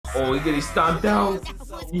Oh, he getting stomped out.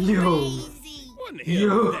 Yo. What in the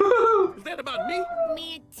hell is that about me?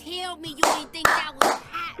 Man, tell me you didn't think that was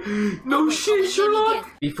hot. No shit, Sherlock.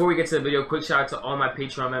 Before we get to the video, quick shout out to all my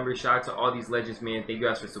Patreon members. Shout out to all these legends, man. Thank you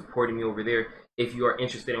guys for supporting me over there. If you are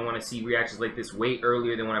interested and want to see reactions like this way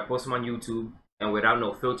earlier than when I post them on YouTube and without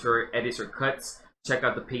no filter, edits, or cuts, check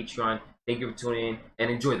out the Patreon. Thank you for tuning in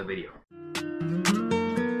and enjoy the video.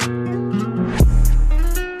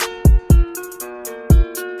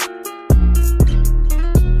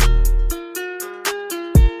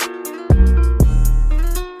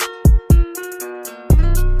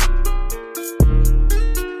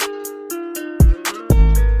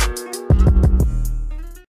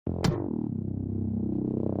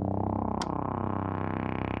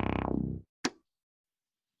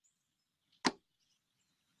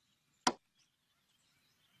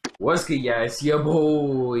 What's good, guys? Your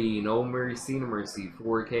boy, No Mercy,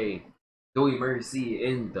 4K. Joey Mercy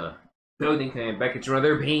in the building, and back at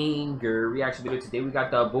another banger reaction video. Today we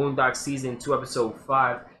got the Boondocks Season 2, Episode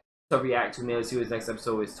 5. So react to, man. See what this next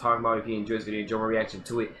episode is talking about. If you enjoy this video, enjoy my reaction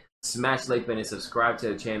to it, smash the like button and subscribe to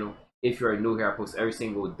the channel. If you're new here, I post every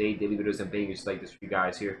single day, daily videos and bangers like this for you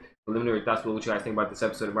guys here. Let me know your thoughts below, what you guys think about this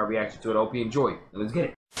episode and my reaction to it. I hope you enjoy. Let's get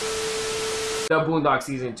it. The Boondocks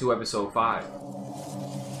Season 2, Episode 5.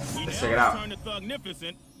 Let's check it out. Turn to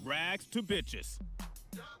Thugnificent, rags to bitches.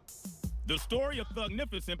 The story of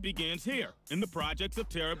Thugnificent begins here, in the projects of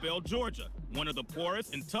Terabelle, Georgia, one of the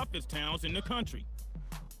poorest and toughest towns in the country.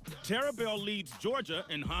 Terabelle leads Georgia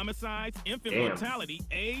in homicides, infant mortality,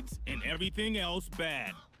 AIDS, and everything else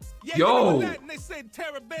bad. Yeah, you know that, and they say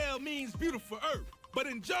Terabelle means beautiful earth, but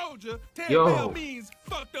in Georgia, Terabelle means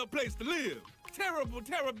fucked up place to live. Terrible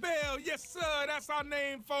Terabelle, yes sir, that's our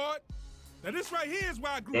name for it. Now this right here is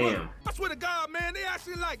where I grew up. I swear to God, man, they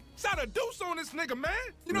actually like shot a deuce on this nigga, man.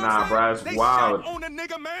 You know what I'm saying? Bro, they wild. Shot on a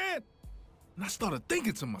nigga, man. And I started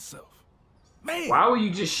thinking to myself, man, why would you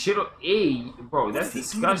just shit on? Hey, bro, that's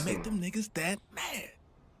disgusting. Make them niggas that mad.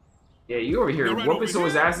 Yeah, you over here whooping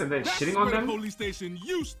someone's ass and then shitting on them? The police station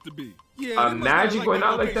used to be. Yeah, imagine going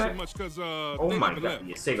out like that. Oh my God!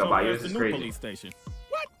 Yeah, say goodbye. This is crazy. Police station.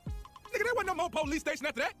 What? Nigga, there wasn't no more police station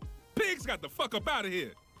after that. Pigs got the fuck up out of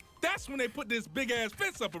here. That's when they put this big ass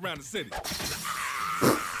fence up around the city.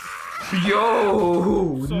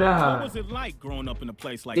 Yo, so nah. What was it like growing up in a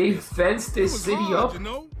place like this? They fenced this city up. You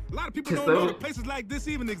know? A lot of people don't know that places like this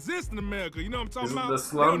even exist in America. You know what I'm talking about? The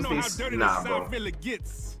slums, they don't know how dirty the South really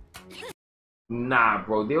gets. Nah,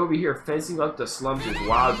 bro. They over here fencing up the slums is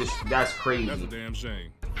wild. That's crazy. That's a damn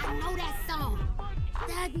shame. I know that song.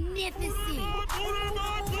 Thugnificent.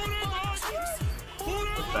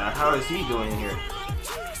 What the hell is he doing here?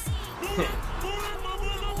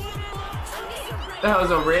 That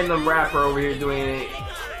was a random rapper over here doing it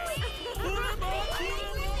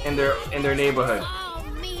in their neighborhood. Oh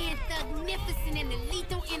man, Thugnificent and the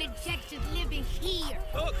lethal interjections living here.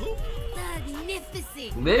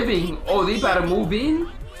 Thugnificent. Living? Oh, they about to move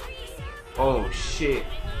in? Oh shit.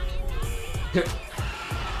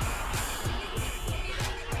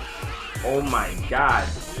 Oh my God.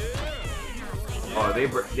 Oh,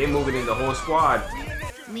 they moving in the whole squad.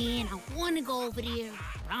 Man, I want to go over there,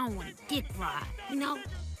 but I don't want to dick ride. You know,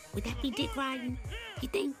 would that be dick riding? You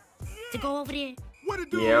think? To go over there? What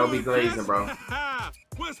it do? Yeah, it'll be glazing, bro.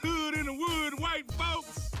 What's hood in the wood, white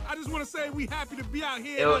folks? I just want to say we happy to be out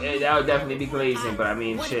here. That'll definitely be glazing, but I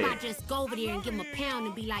mean, what shit. What if I just go over there and give him a pound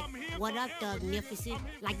and be like, what up, Thugnificent?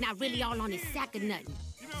 Like, not really all on his sack or nothing.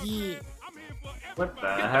 Yeah. What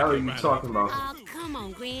the hell are you talking about? Oh, come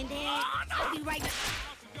on, Granddad. I'll be right back.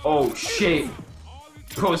 Oh, shit.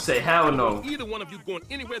 Bro, say hell no. Either one of you going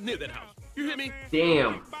anywhere near that house. You hear me?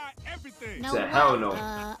 Damn. No, say hell no.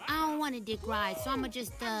 I don't want to dick ride, so I'ma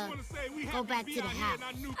just go back to the house.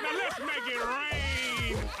 Now let's make it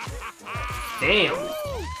rain.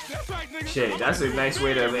 Damn. Shit, that's a nice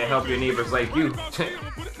way to help your neighbors like you.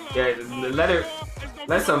 Yeah,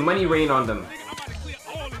 let some money rain on them.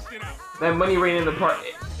 Let money rain in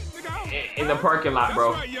the parking lot,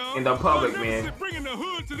 bro. In the public, man. Bringing the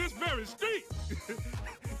hood to this very street.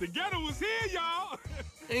 The ghetto was here, y'all.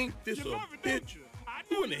 Ain't this a bitch?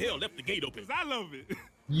 Who in the hell left the gate open? I love it.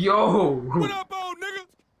 Yo. What up, old nigga?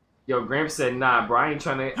 Yo, Gramps said, nah, bro. I ain't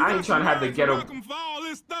trying to have the ghetto. Welcome for all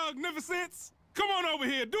this thugnificence. Come on over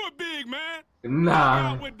here, do it big, man.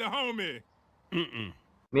 Nah. Out with the homie.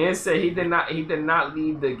 Man said he did not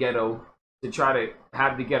leave the ghetto to try to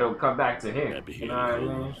have the ghetto come back to him. You know what I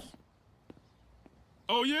mean?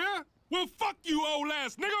 Oh yeah? Well, fuck you, old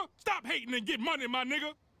ass nigga. Stop hating and get money, my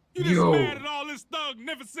nigga. You just mad at all this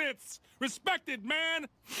thugnificence. Respect it, man.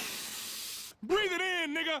 Breathe it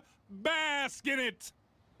in, nigga. Bask in it.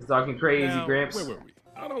 He's talking crazy, Now, Gramps. where were we?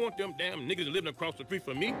 I don't want them damn niggas living across the street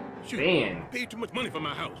from me. Shoot, Man. paid too much money for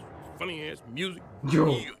my house. Funny ass music.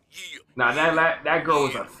 Yo. Yeah. Nah, that girl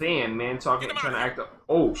was a fan, man. Trying to act up.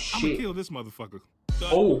 Oh shit. I'ma kill this motherfucker.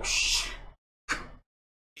 Oh shit.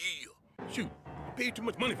 Yeah. Shoot, paid too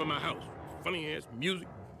much money for my house. Funny ass music.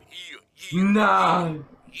 Yeah. Nah. Yeah.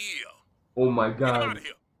 Oh my Get him out god. of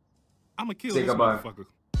here. I'ma kill Say this goodbye. motherfucker.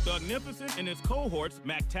 Thugnificent and his cohorts,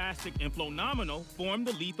 Mactastic and Phenomenal, formed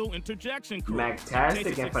the Lethal Interjection Crew.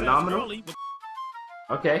 Mactastic and Phenomenal?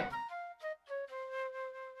 Okay.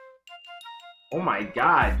 Oh my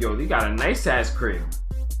god, yo, they got a nice ass crib.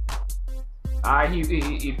 He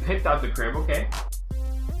pimped out the crib, okay.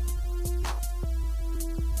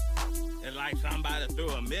 It's like somebody threw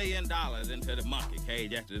 $1 million into the monkey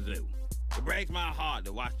cage at the zoo. It breaks my heart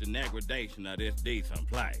to watch the degradation of this decent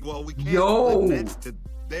place. Well, we can't Yo. live next to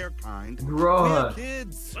their kind. Bruh. We're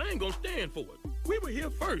kids. I ain't gonna stand for it. We were here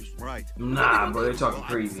first. Right. Nah, bro, they're talking Well,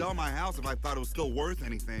 I'd crazy. sell my house if I thought it was still worth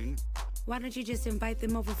anything. Why don't you just invite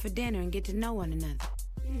them over for dinner and get to know one another?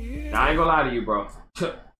 Nah, I ain't gonna lie to you, bro.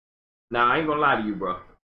 Nah, I ain't gonna lie to you, bro.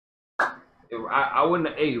 I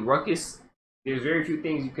wouldn't. Hey, Ruckus. There's very few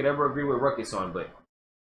things you could ever agree with Ruckus on, but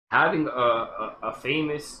having a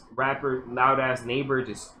famous rapper, loud ass neighbor,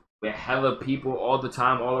 just with hella people all the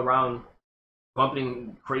time, all around,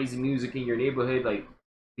 bumping crazy music in your neighborhood, like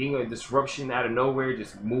being a disruption out of nowhere,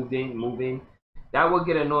 just move in. That would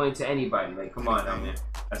get annoying to anybody. Like, come on now, man.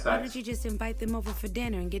 That's Why don't facts. you just invite them over for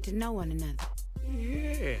dinner and get to know one another?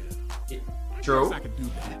 Yeah. True. I could do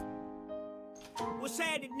that. What's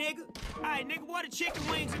happening, nigga? Alright, nigga, what the chicken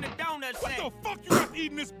wings and the donuts What at? the fuck you got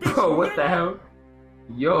eating this bitch? Bro, what the hell?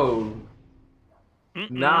 Yo.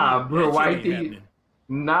 Nah, bro. That Why shit you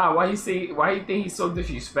ain't think? Why you think he's so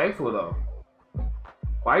disrespectful though?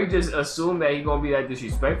 Why you just assume that he gonna be that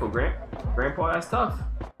disrespectful, Grandpa? That's tough.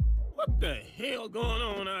 What the hell going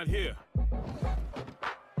on out here?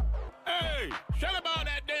 Hey, shut up all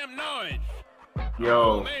that damn noise. Oh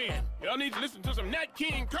Yo. man, y'all need to listen to some Nat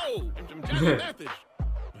King Cole and some Johnny Mathis.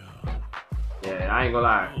 Yeah, I ain't gonna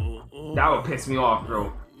lie. That would piss me off,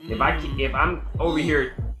 bro. If I'm over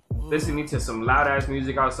here listening to some loud ass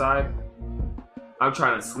music outside, I'm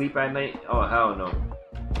trying to sleep at night. Oh hell no.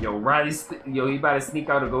 Yo, Riley, he about to sneak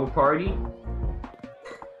out a go party.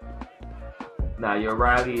 Nah, yo,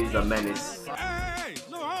 Riley is a menace. Hey,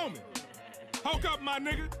 little homie. Hulk up, my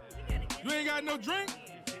nigga. You ain't got no drink?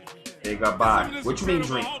 They got by. Some of this What you mean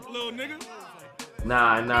Incredible drink? Hulk, little nigga.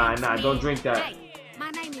 Nah, don't drink that. Hey, my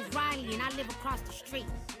name is Riley and I live across the street.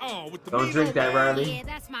 Oh, with the Don't meat drink on that, Riley. Yeah,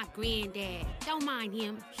 that's my granddad. Don't mind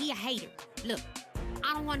him. He a hater. Look,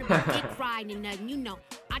 I don't want to be dick riding or nothing, you know.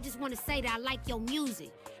 I just want to say that I like your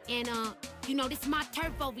music. And, you know, this is my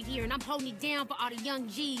turf over here, and I'm holding it down for all the young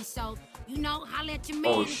G's. So, you know, holla at your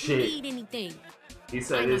man Oh, if shit. you need anything. He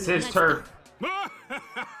said I it's know, his let's turf.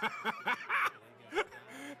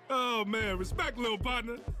 Oh man, respect, little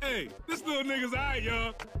partner. Hey, this little nigga's alright,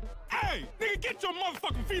 y'all. Hey, nigga, get your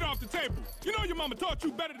motherfucking feet off the table. You know your mama taught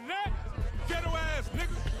you better than that. Ghetto ass nigga.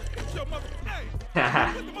 Get your mother. Hey,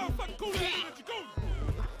 put the motherfucking cooler in the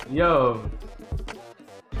jacuzzi. Yo.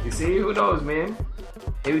 You see, who knows, man?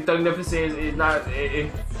 Maybe Thugnificent is not.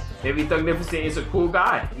 Maybe Thugnificent is a cool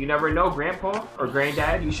guy. You never know, Grandpa or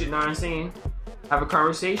Granddad. You should know what I'm saying. Have a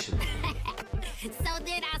conversation. So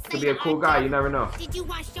did I say Could be a cool guy. You never know. Did you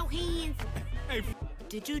wash your hands? Hey,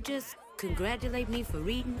 Did you just congratulate me for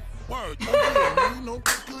reading? Word. Oh, yeah, man, you know,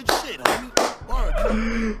 good shit, homie. Word.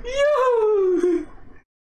 Yo,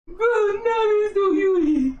 bro,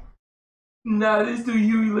 this dude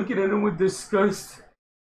Huey looking at him with disgust.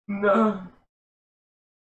 Nah,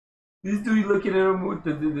 this dude looking at him with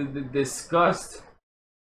the disgust.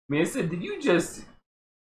 Man, said, did you just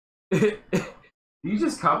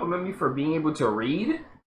compliment me for being able to read? You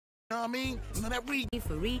know what I mean? You know that read.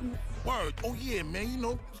 For reading? Word. Oh yeah, man. You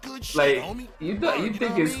know, it's good shit, Like, homie. you Word, think know it's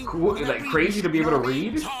what I mean? cool, You know like that crazy reading to be shit, able you to know what I mean?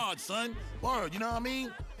 read? It's hard, son. Word. You know what I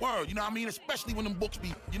mean? Word. You know what I mean? Especially when them books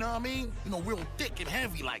be, you know what I mean? You know, real thick and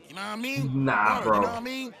heavy, like. You know what I mean? Nah, Word, bro. You know what I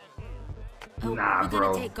mean? Oh, Nah, we're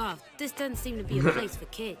bro. gonna take off. This doesn't seem to be a place for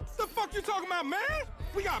kids. the fuck you talking about, man?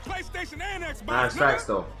 We got PlayStation and Xbox, Nah, it's nigga. facts,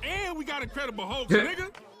 though. And we got Incredible Hulk,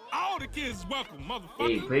 nigga. All the kids is welcome, Hey,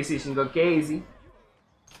 motherfucker. PlayStation go crazy.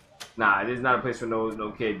 Nah, this is not a place for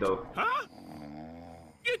no kid though. Huh?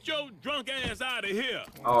 Get your drunk ass out of here.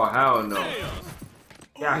 Oh hell no! Damn.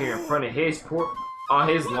 Get out here in front of his on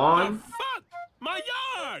his lawn. Fuck my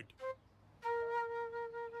yard.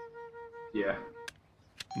 Yeah.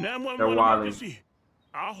 911 They're wildin'. emergency.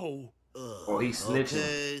 Oh. Oh, he's snitching.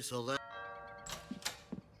 Okay, so let.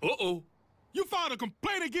 Uh-oh. You filed a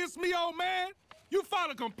complaint against me, old man? You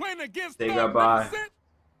filed a complaint against Say Thug goodbye. Magnificent?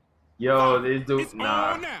 Yo, this dude, It's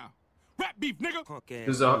nah. on now. Rap beef, nigga.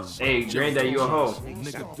 This a, hey, granddad, you a hoe.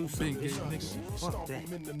 Nigga, do something, nigga. Stomp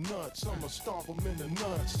him in the nuts. I'ma stomp him in the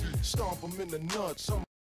nuts. Stomp him in the nuts.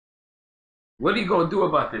 What are you gonna do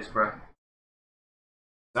about this, bro?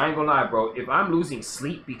 I ain't gonna lie, bro. If I'm losing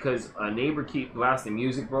sleep because a neighbor keep blasting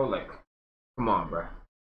music, bro, like, come on, bro.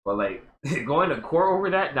 But like, going to court over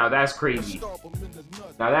that, now that's crazy.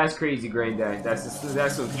 Now that's crazy, granddad. That's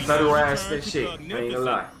some federal ass shit. I ain't gonna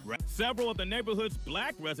lie. Several of the neighborhood's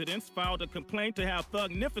black residents filed a complaint to have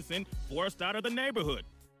Thugnificent forced out of the neighborhood.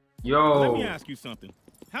 Yo. Let me ask you something.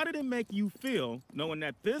 How did it make you feel knowing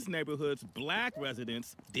that this neighborhood's black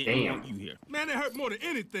residents didn't want you here? Man, it hurt more than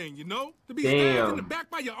anything, you know? To be stabbed in the back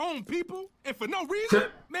by your own people, and for no reason?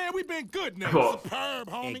 Man, we been good now. Well, superb,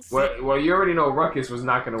 homie. Well, you already know Ruckus was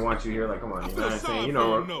not gonna want you here. Like, come on, you know what I'm saying? You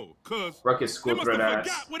know, Ruckus school threat ass.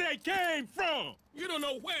 Forgot where they came from. You don't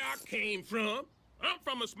know where I came from. I'm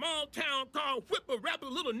from a small town called Whipper-Rapper,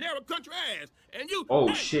 little narrow country ass. And you,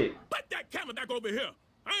 oh shit. Put that camera back over here.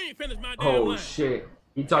 I ain't finished my damn line. Shit.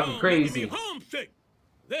 He talking crazy. Homesick.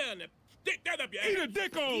 There, now, stick that up your ass. Eat a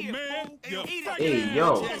dick on, man. Hey,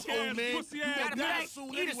 yo. Eat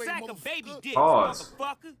a sack of baby dick, Pause.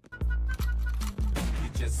 motherfucker.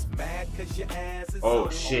 Oh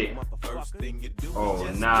shit. Oh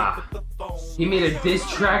nah. He made a diss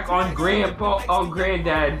track on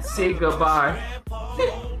Granddad. Say goodbye.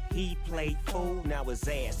 He played fool, now his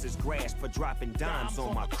ass is grass for dropping dimes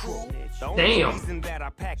on my crew. The only Damn. reason that I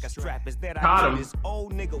pack a strap is that Caught I know him. this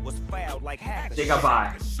old nigga was fouled like half. Say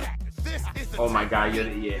goodbye. Oh my god, yo,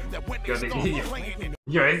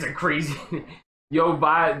 it's a crazy. Yo,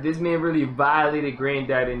 this man really violated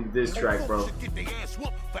Granddad in this track, bro.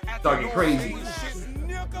 Talking crazy.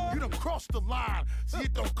 You done crossed the line. See,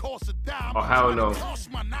 it don't cost a dime. Oh, hell no.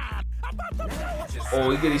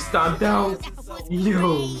 Oh, he getting stomped out.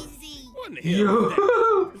 Yo.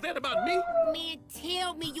 Yo. Is that about me? Man,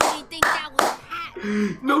 tell me you didn't think that was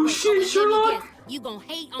hot. No shit, Sherlock. You gon'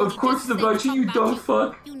 hate on Of course it's about you, you dumb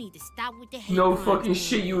fuck. You need to stop with the hate. No fucking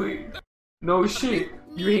shit, you. No shit.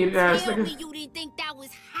 You hated ass Tell me nigga. you didn't think that was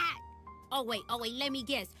hot. Oh wait, let me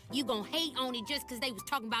guess. You gon' hate on it just cause they was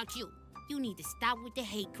talking about you. You need to stop with the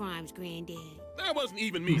hate crimes, Granddad. That wasn't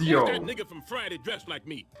even me. Yo. That nigga from Friday dressed like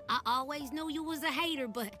me. I always knew you was a hater,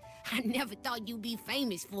 but I never thought you'd be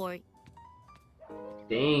famous for it.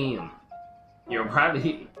 Damn. Yo,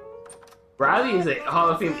 Bradley is a Hall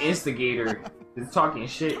of Fame instigator. He's talking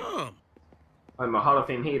shit. I'm a Hall of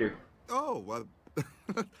Fame hater. Oh,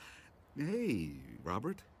 hey,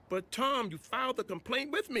 Robert. But Tom, you filed the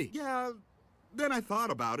complaint with me. Yeah, then I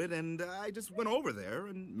thought about it, and I just went over there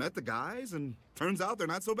and met the guys, and turns out they're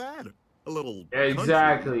not so bad. A little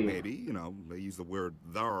exactly country, maybe, you know, they use the word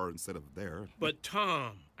 "thar" instead of "there." But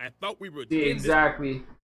Tom, I thought we were. Yeah,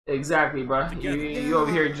 exactly, bro. You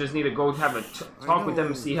over here just need to go have a talk with them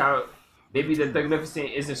and see how maybe the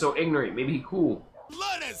Thugnificent isn't so ignorant. Maybe he cool.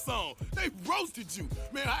 Love that song. They roasted you,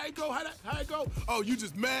 man. How it go? How it go? Oh, you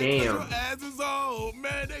just mad Damn. because your ass is old,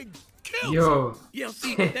 man. They killed Yo. you. Yeah,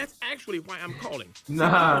 see, that's actually why I'm calling. Nah.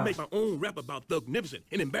 See, I want to make my own rap about Thugnificent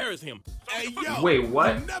and embarrass him. Hey, yo. Wait,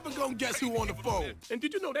 what? You never gonna guess who on the phone. And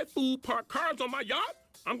did you know that fool parked cars on my yard?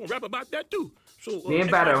 I'm gonna rap about that too. So Me and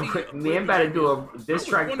better do a diss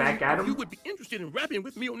track back at him. You would be interested in rapping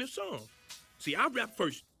with me on this song. See, I rap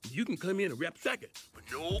first. You can come in and rap second, but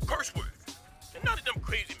no curse words. And none of them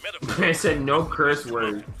crazy metaphors. Man said no curse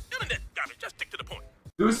words. None of that garbage. Just stick to the point.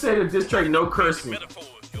 Who said a diss track no cursing? Metaphors.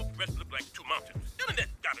 Your breath look like two mountains. None of that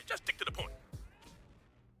garbage. Just stick to the point.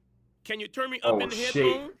 Can you turn me up in the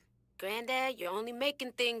headphones? Granddad, you're only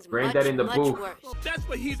making things Granddad in the much booth. worse. That's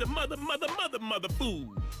why he's a mother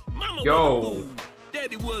fool. Mama Yo. was a fool.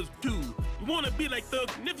 Daddy was too. You wanna be like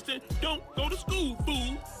Thugnificent? Don't go to school,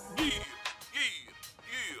 fool. Yeah.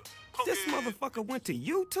 This motherfucker went to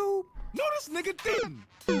YouTube? No, this nigga didn't.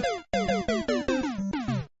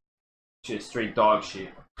 Shit, straight dog shit.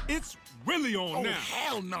 It's really on Oh, now.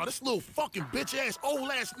 hell no. This little fucking bitch ass, old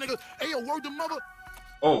ass nigga. Hey, yo, word to mother.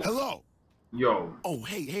 Oh. Hello. Yo. Oh,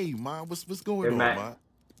 hey, man. What's going on, man?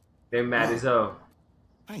 They're mad as hell.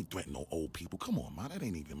 I ain't threatening no old people. Come on, man. That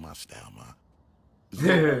ain't even my style, man. This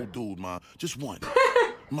little old dude, man. Just one.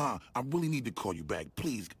 Ma, I really need to call you back,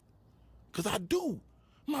 please. Because I do.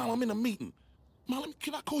 Mom, I'm in a meeting. Mom,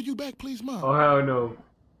 can I call you back, please, Mom? Oh, hell no.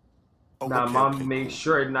 Oh, Nah, okay, Mom, okay, make cool.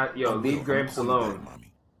 sure not. Yo, leave Gramps alone. Back,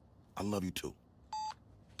 Mommy. I love you, too.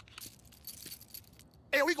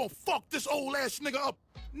 Hey, we gonna fuck this old ass nigga up.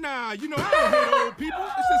 Nah, you know, I don't hate old people.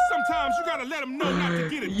 It's just sometimes you gotta let them know not to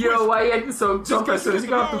get it Yo, why you acting so tough as soon as you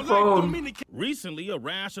got off the phone? Recently, a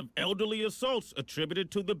rash of elderly assaults attributed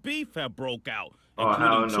to the beef have broke out, Oh,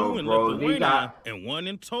 hell including no, two in bro. Lithuania and one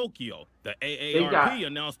in Tokyo. The AARP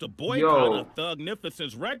announced a boycott of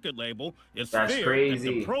Thugnificent's record label. It's feared that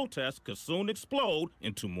the protests could soon explode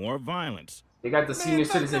into more violence. They got the senior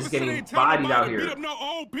citizens getting bodied out here. Beat up no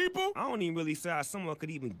old people. I don't even really see how someone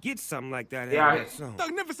could even get something like that. Yeah,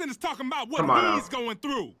 Thugnificent is talking about what he's going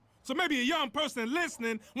through. So maybe a young person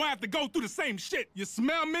listening won't have to go through the same shit. You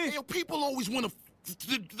smell me? Hey, yo, people always want to,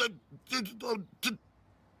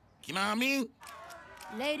 you know what I mean?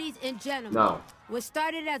 Ladies and gentlemen, what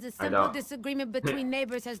started as a simple disagreement between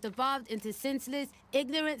neighbors has devolved into senseless,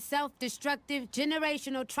 ignorant, self-destructive,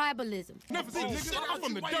 generational tribalism. I'm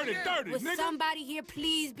from the dirty, Would somebody here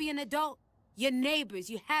please be an adult? You're neighbors.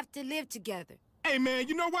 You have to live together. Hey, man,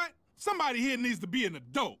 you know what? Somebody here needs to be an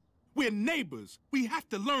adult. We're neighbors. We have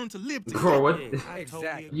to learn to live together. Bro,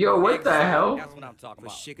 what? Yo, what the hell? That's what I'm talking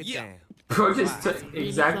about. Yeah. Bro, just took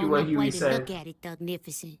exactly what he said. Look at it,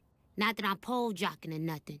 Thugnificent. Not that I'm pole jocking or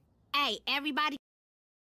nothing. Hey, everybody.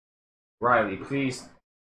 Riley, please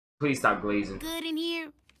stop glazing. Good in here?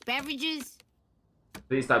 Beverages?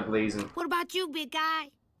 Please stop glazing. What about you, big guy?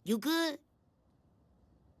 You good?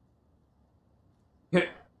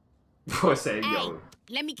 Bro said, yo.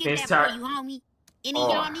 Let me get that for you, homie. Any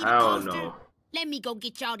y'all need a coaster? No. Let me go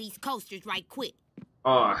get y'all these coasters right quick.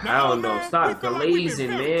 Oh, hell no. Stop glazing,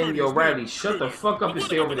 man. Yo, Riley, shut the fuck up and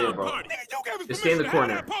stay over there, bro. Just stay in the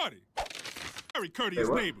corner. Very courteous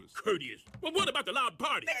neighbors. Courteous? Well, what about the loud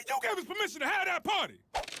party? Nigga, you gave us permission to have that party.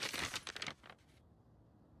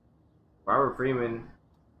 Robert Freeman.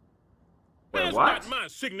 Wait, That's what? not my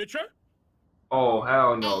signature. Oh,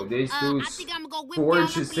 hell no. This dude's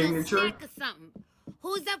forged his signature?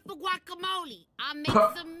 Who's up for guacamole? I'll make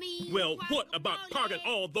some mean Well, what about parking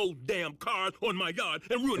all those damn cars on my yard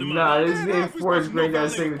and ruining my Nah, this name forged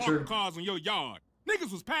granddad's signature. Cars on your yard.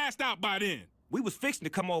 Niggas was passed out by then. We was fixing to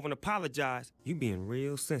come over and apologize. You being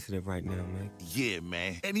real sensitive right now, man. Yeah,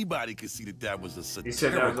 man. Anybody could see that was a satirical. He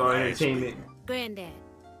said that was all entertainment. Granddad,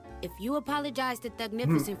 if you apologize to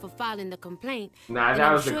Thugnificent for filing the complaint, nah,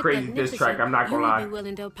 that was a crazy diss track. I'm not gonna lie. You would be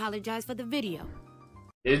willing to apologize for the video.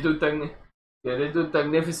 This dude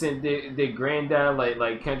Thugnificent did Granddad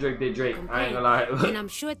like Kendrick did Drake. I ain't gonna lie. And I'm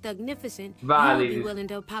sure Thugnificent you would be willing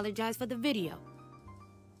to apologize for the video.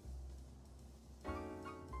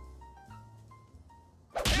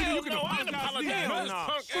 You can apologize.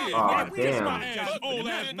 Oh, damn.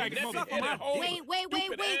 Wait,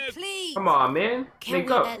 please. Come on, man. Can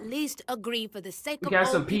we up. at least agree for the sake of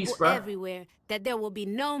some old peace, people bro. everywhere that there will be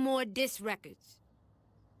no more diss records?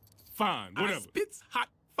 Fine, whatever. Spits hot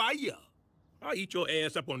fire. I'll eat your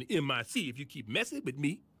ass up on the MIC if you keep messing with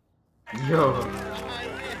me. Yo.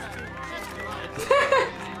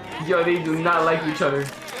 Yo, they do not like each other.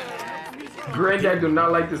 Granddad do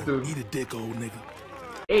not like this dude. Eat a dick, old nigga.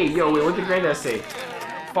 Hey, yo, wait, what did Granddad say?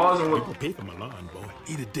 Pause on what... Pay for my lawn, boy.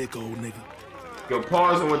 Eat a dick, old nigga. Yo,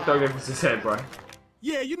 pause on what Thugnificent said, bro.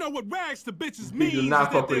 Yeah, you know what rags to bitches They means do is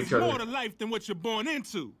not that fuck with there's each other. more to life than what you're born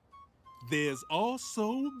into. There's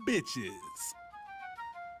also bitches.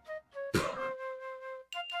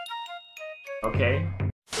 Okay.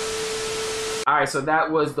 Alright, so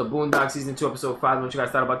that was the Boondocks Season 2, Episode 5. What you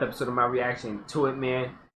guys thought about the episode of my reaction to it,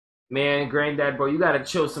 man? Man, Granddad, bro, you gotta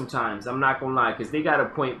chill sometimes. I'm not gonna lie, because they got a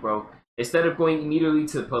point, bro. Instead of going immediately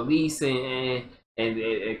to police and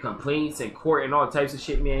complaints and court and all types of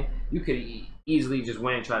shit, man, you could easily just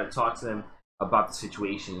went and try to talk to them about the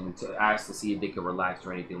situation and to ask to see if they could relax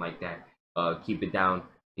or anything like that. Keep it down.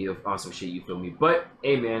 On some shit, you feel me? But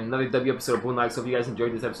hey, man, another W episode of Boondocks. So if you guys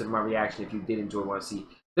enjoyed this episode of my reaction, if you did enjoy, want to see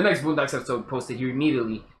the next Boondocks episode posted here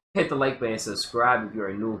immediately, hit the like button and subscribe if you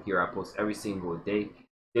are new here. I post every single day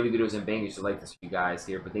daily videos and bangers to like this for you guys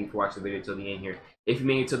here. But thank you for watching the video until the end here. If you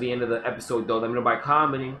made it to the end of the episode though, let me know by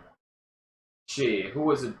commenting. Shit, who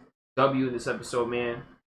was a W in this episode, man?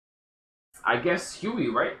 I guess Huey,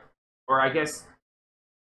 right? Or I guess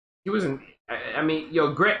he wasn't. I mean,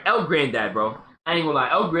 yo, El Granddad, bro. I ain't gonna lie,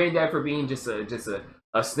 El Granddad for being just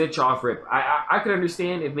a snitch off rip. I could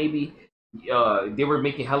understand if maybe they were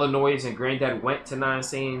making hella noise and Granddad went to to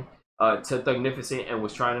Thugnificent and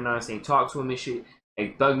was trying to talk to him and shit,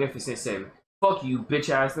 and Thugnificent said, "Fuck you, bitch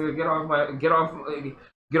ass nigga,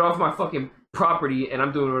 get off my fucking property, and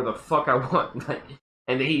I'm doing whatever the fuck I want."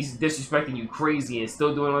 And then he's disrespecting you crazy and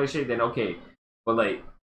still doing all this shit. Then okay, but like,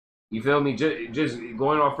 you feel me? Just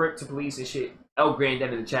going off rip to police and shit. El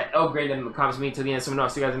Granddad in the chat. El Granddad in the comments. Me until the end. Someone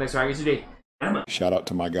else. See you guys in the next one. I guess today. Shout out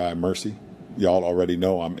to my guy Mercy. Y'all already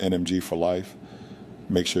know I'm NMG for life.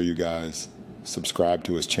 Make sure you guys subscribe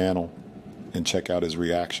to his channel and check out his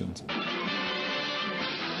reactions.